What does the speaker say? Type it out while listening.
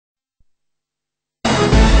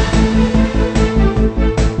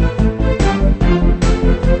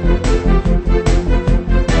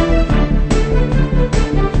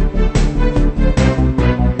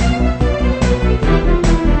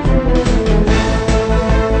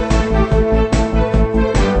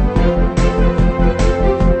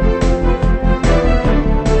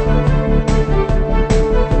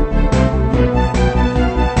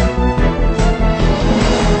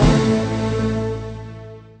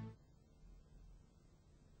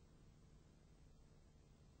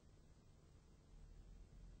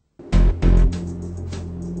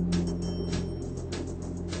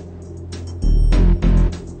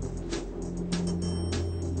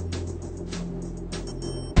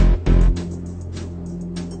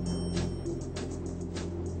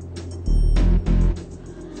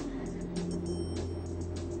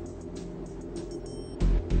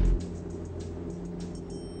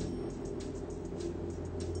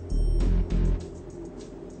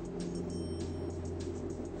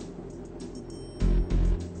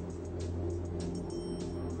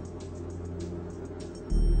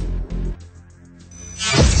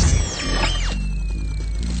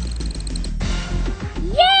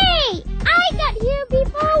here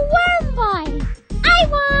before Wormboy. I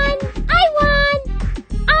won! I won!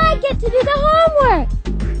 I get to do the homework.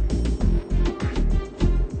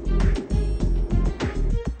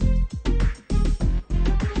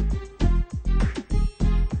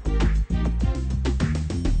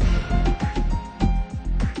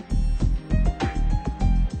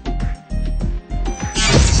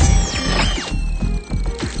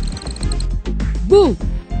 Boo!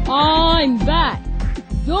 I'm back!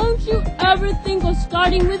 Don't you ever think of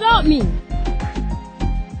starting without me!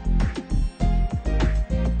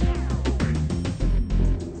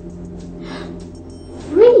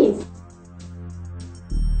 Freeze!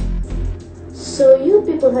 So you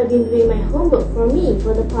people have been doing my homework for me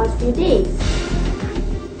for the past few days.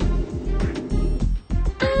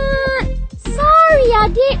 Sorry,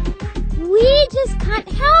 Adik. We just can't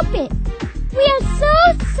help it. We are so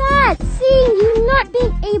sad seeing you not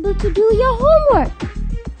being able to do your homework.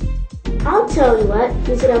 I'll tell you what,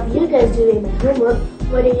 instead of you guys doing my homework,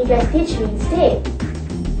 why don't you guys teach me instead?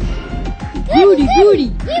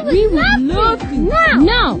 Goody! We would love to!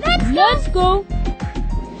 Now, let's go!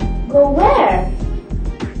 Go where?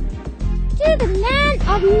 To the land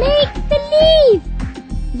of make-believe,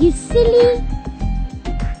 you silly.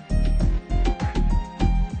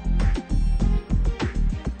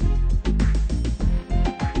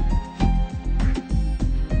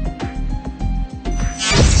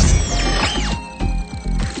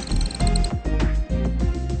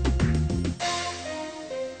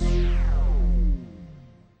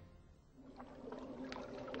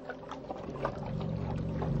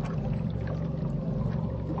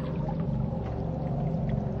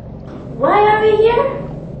 Why are we here?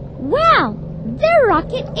 Well, the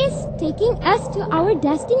rocket is taking us to our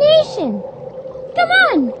destination. Come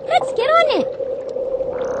on, let's get on it.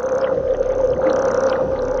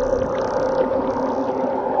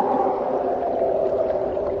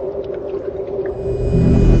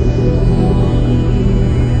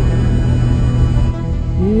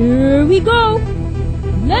 Here we go!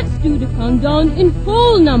 Let's do the countdown in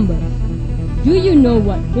whole numbers. Do you know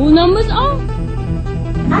what whole numbers are?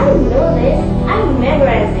 I know this. I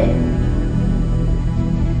memorized it.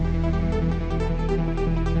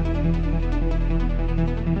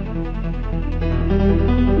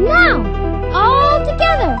 Now, all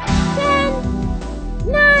together. 10,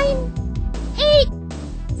 9, 8,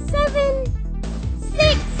 7,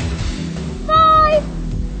 6, 5,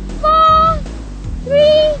 4, 3,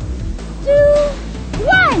 2,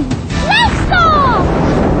 1. Let's go!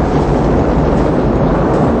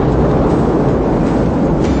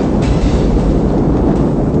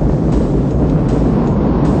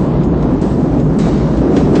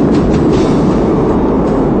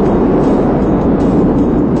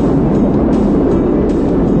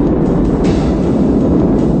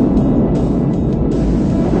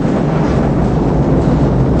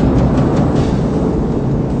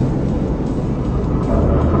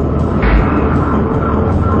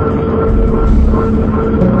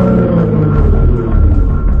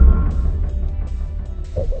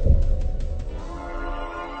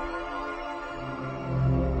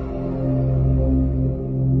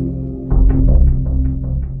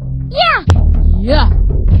 Yeah!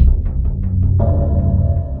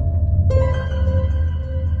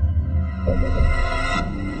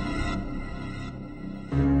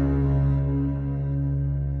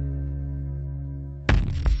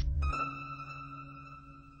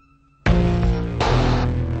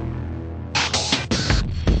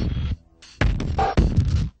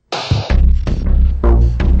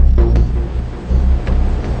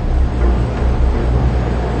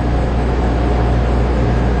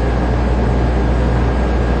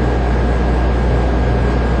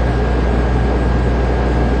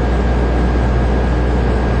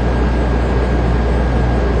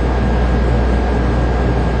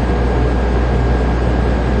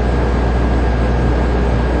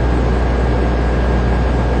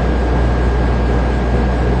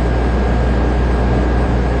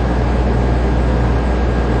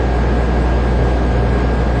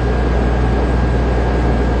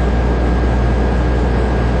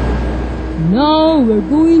 Now we're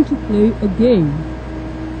going to play a game.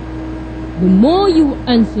 The more you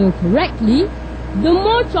answer correctly, the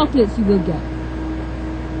more chocolates you will get.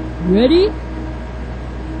 Ready?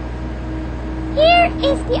 Here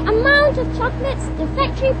is the amount of chocolates the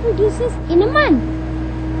factory produces in a month.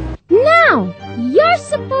 Now, you're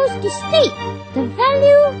supposed to state the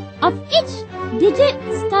value of each digit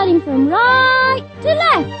starting from right to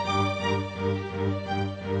left.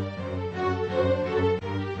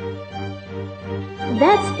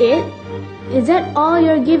 That's it? Is that all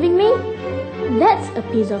you're giving me? That's a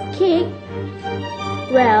piece of cake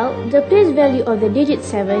Well, the place value of the digit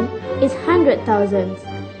 7 is 100,000.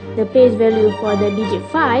 The place value for the digit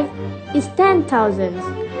 5 is 10,000.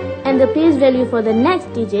 And the place value for the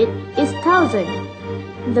next digit is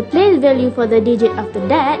 1,000. The place value for the digit after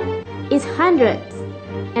that is hundreds.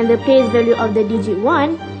 And the place value of the digit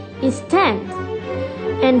 1 is tens.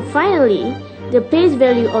 And finally, the place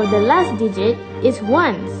value of the last digit is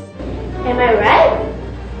ones. Am I right?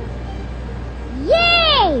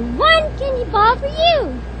 Yay! 1 candy bar for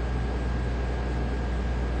you!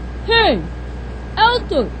 Hey,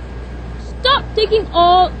 Alto, stop taking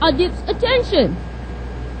all Adib's attention.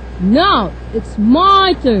 Now it's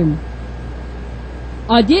my turn.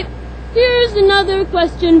 Adib, here's another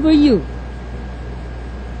question for you.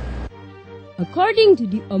 According to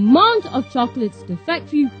the amount of chocolates the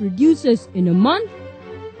factory produces in a month,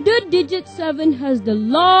 the digit 7 has the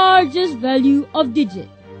largest value of digit,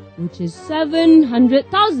 which is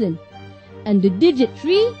 700,000, and the digit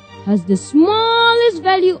 3 has the smallest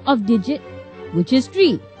value of digit, which is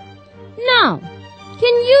 3. Now,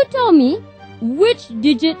 can you tell me which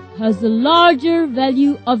digit has the larger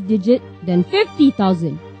value of digit than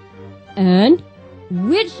 50,000? And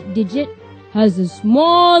which digit has a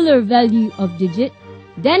smaller value of digit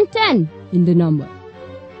than 10 in the number?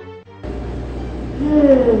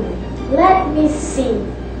 Let me see.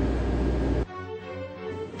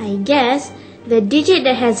 I guess the digit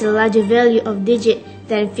that has a larger value of digit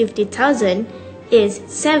than 50,000 is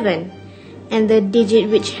 7. And the digit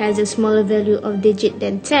which has a smaller value of digit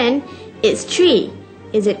than 10 is 3.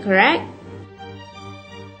 Is it correct?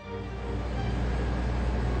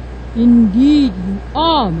 Indeed you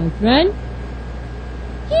are, my friend.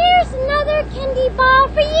 Here's another candy bar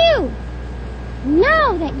for you!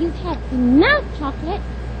 Now that you've had enough chocolate,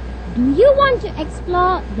 do you want to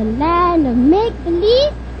explore the land of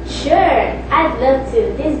make-believe? Sure, I'd love to.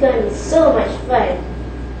 This is going to be so much fun.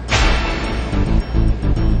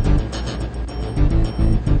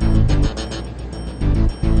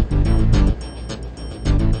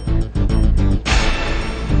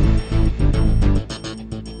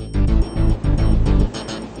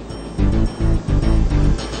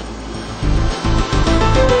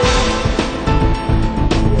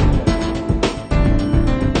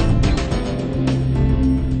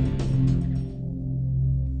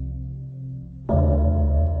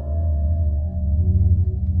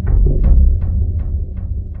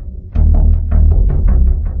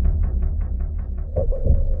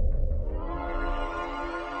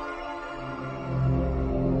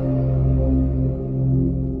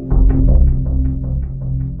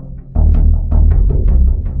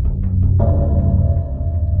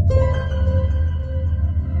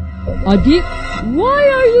 Adib, why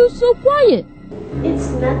are you so quiet? It's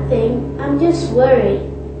nothing. I'm just worried.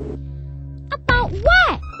 About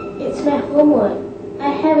what? It's my homework. I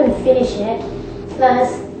haven't finished yet.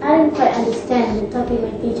 Plus, I didn't quite understand the topic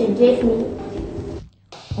my teacher gave me.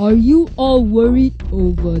 Are you all worried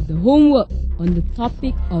over the homework on the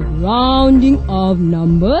topic of rounding of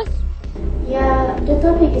numbers? Yeah, the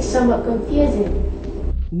topic is somewhat confusing.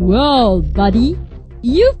 Well, buddy,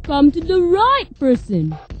 you've come to the right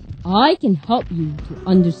person. I can help you to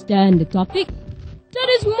understand the topic. That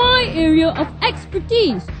is my area of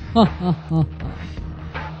expertise. Ha ha ha ha.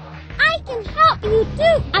 I can help you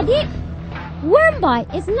too, Adib.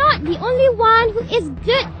 Wormboy is not the only one who is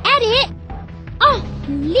good at it. Oh,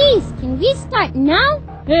 please, can we start now?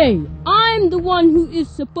 Hey, I'm the one who is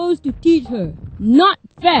supposed to teach her. Not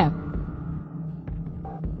fair.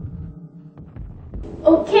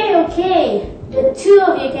 Okay. The two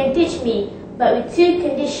of you can teach me, but with two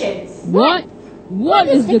conditions. What? What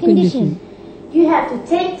is the condition? You have to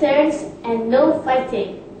take turns and no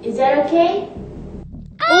fighting. Is that okay?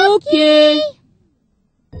 Okay.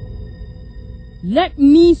 Let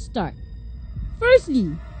me start.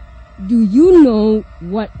 Firstly, do you know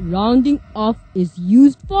what rounding off is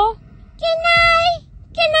used for?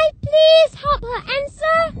 Can I please help her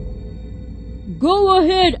answer? Go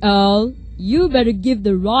ahead, Al. You better give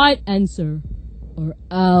the right answer, or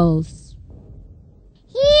else.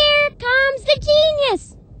 Here comes the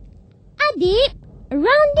genius. Adib,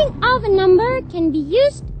 rounding off a number can be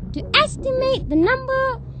used to estimate the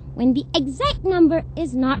number when the exact number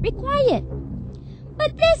is not required.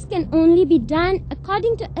 But this can only be done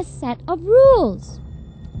according to a set of rules.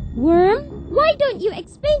 Worm, why don't you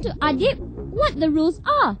explain to Adib what the rules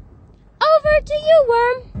are? Over to you,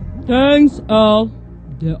 Worm. Thanks, Al.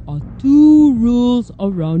 There are two rules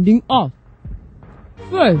of rounding off.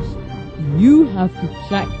 First, you have to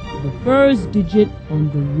check the first digit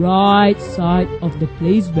on the right side of the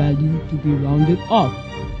place value to be rounded off.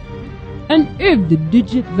 And if the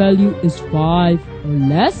digit value is 5 or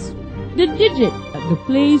less, the digit at the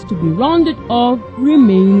place to be rounded off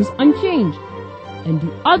remains unchanged, and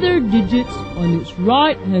the other digits on its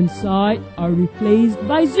right-hand side are replaced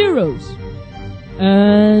by zeros.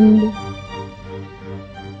 And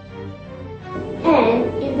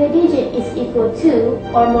if the digit is equal to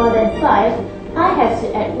or more than 5, I have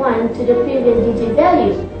to add 1 to the previous digit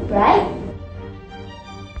value, right?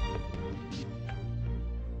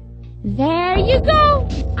 There you go!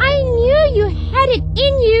 I knew you had it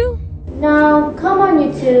in you! Now, come on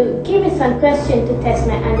you two, give me some questions to test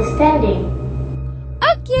my understanding.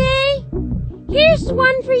 Okay! Here's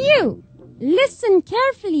one for you. Listen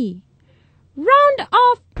carefully. Round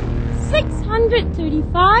off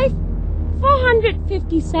 635,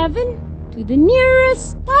 457 to the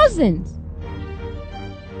nearest thousands.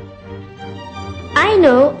 I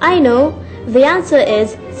know. The answer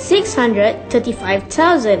is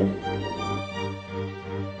 635,000.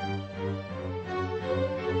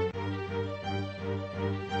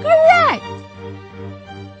 Correct!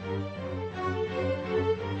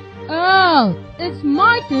 oh, it's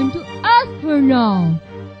my turn to ask her now.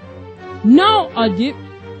 Now, Adib,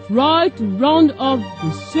 try to round off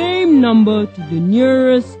the same number to the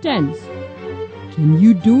nearest tens. Can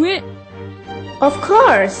you do it? Of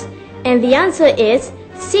course! And the answer is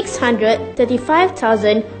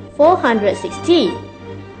 635,460.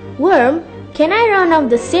 Worm, can I round off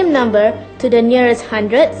the same number to the nearest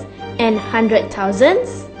hundreds and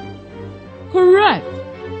 100,000s? Correct.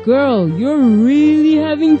 Girl, you're really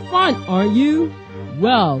having fun, aren't you?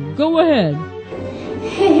 Well, go ahead.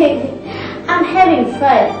 I'm having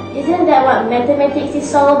fun. Isn't that what mathematics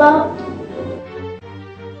is all about?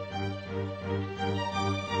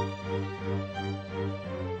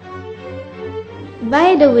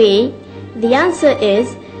 By the way, the answer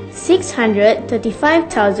is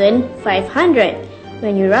 635,500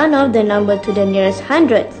 when you round off the number to the nearest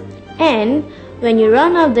hundreds. And when you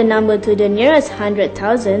round off the number to the nearest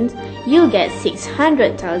 100,000, you get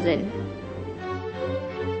 600,000.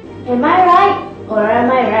 Am I right or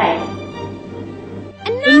am I right?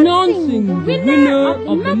 Announcing the winner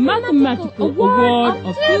of the Mathematical Award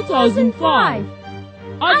of 2005.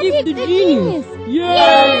 Adib the Genius!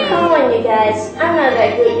 Yay! Come on you guys, I'm not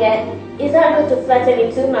that good yet. It's not good to flatter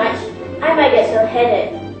me too much. I might get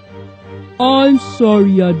so-headed. I'm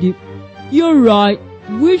sorry, Adib. You're right.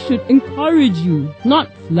 We should encourage you,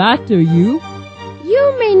 not flatter you.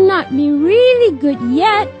 You may not be really good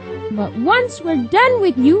yet, but once we're done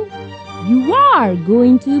with you, you are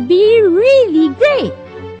going to be really great.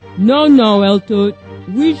 No, Eltot.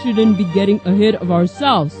 We shouldn't be getting ahead of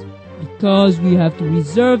ourselves, because we have to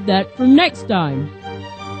reserve that for next time.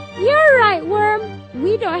 You're right, Worm.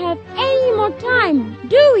 We don't have any more time,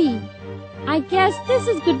 do we? I guess this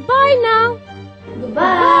is goodbye now.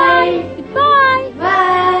 Goodbye. Goodbye.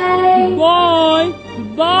 Bye. Goodbye.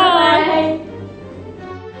 Goodbye. Bye.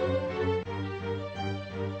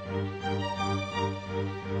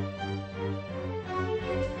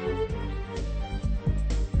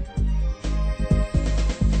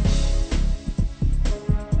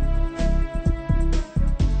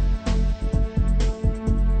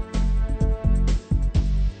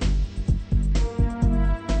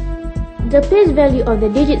 The place value of the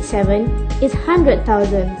digit 7 is 100,000.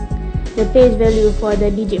 The place value for the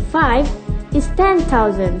digit 5 is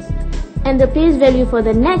 10,000. And the place value for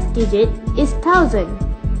the next digit is 1,000.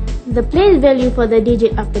 The place value for the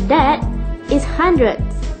digit after that is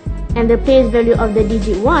hundreds. And the place value of the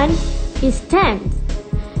digit 1 is tens.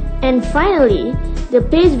 And finally, the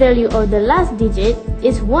place value of the last digit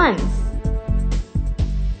is ones.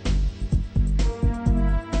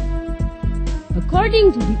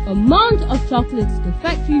 According to the amount of chocolates the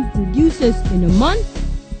factory produces in a month,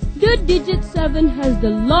 the digit 7 has the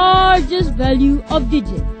largest value of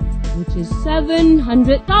digit, which is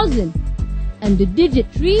 700,000. And the digit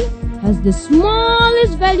 3 has the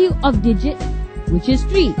smallest value of digit, which is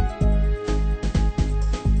 3.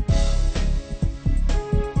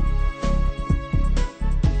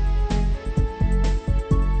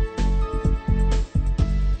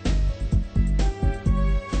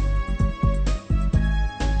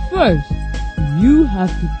 First, you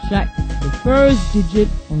have to check the first digit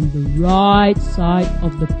on the right side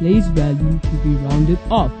of the place value to be rounded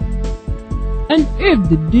off. And if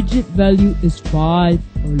the digit value is 5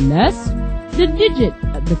 or less, the digit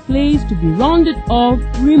at the place to be rounded off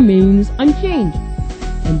remains unchanged,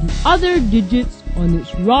 and the other digits on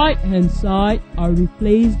its right hand side are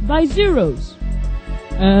replaced by zeros.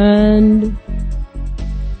 And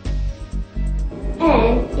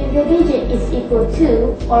if the digit is equal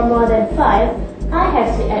to or more than 5, I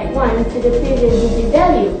have to add 1 to the previous digit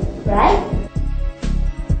value, right?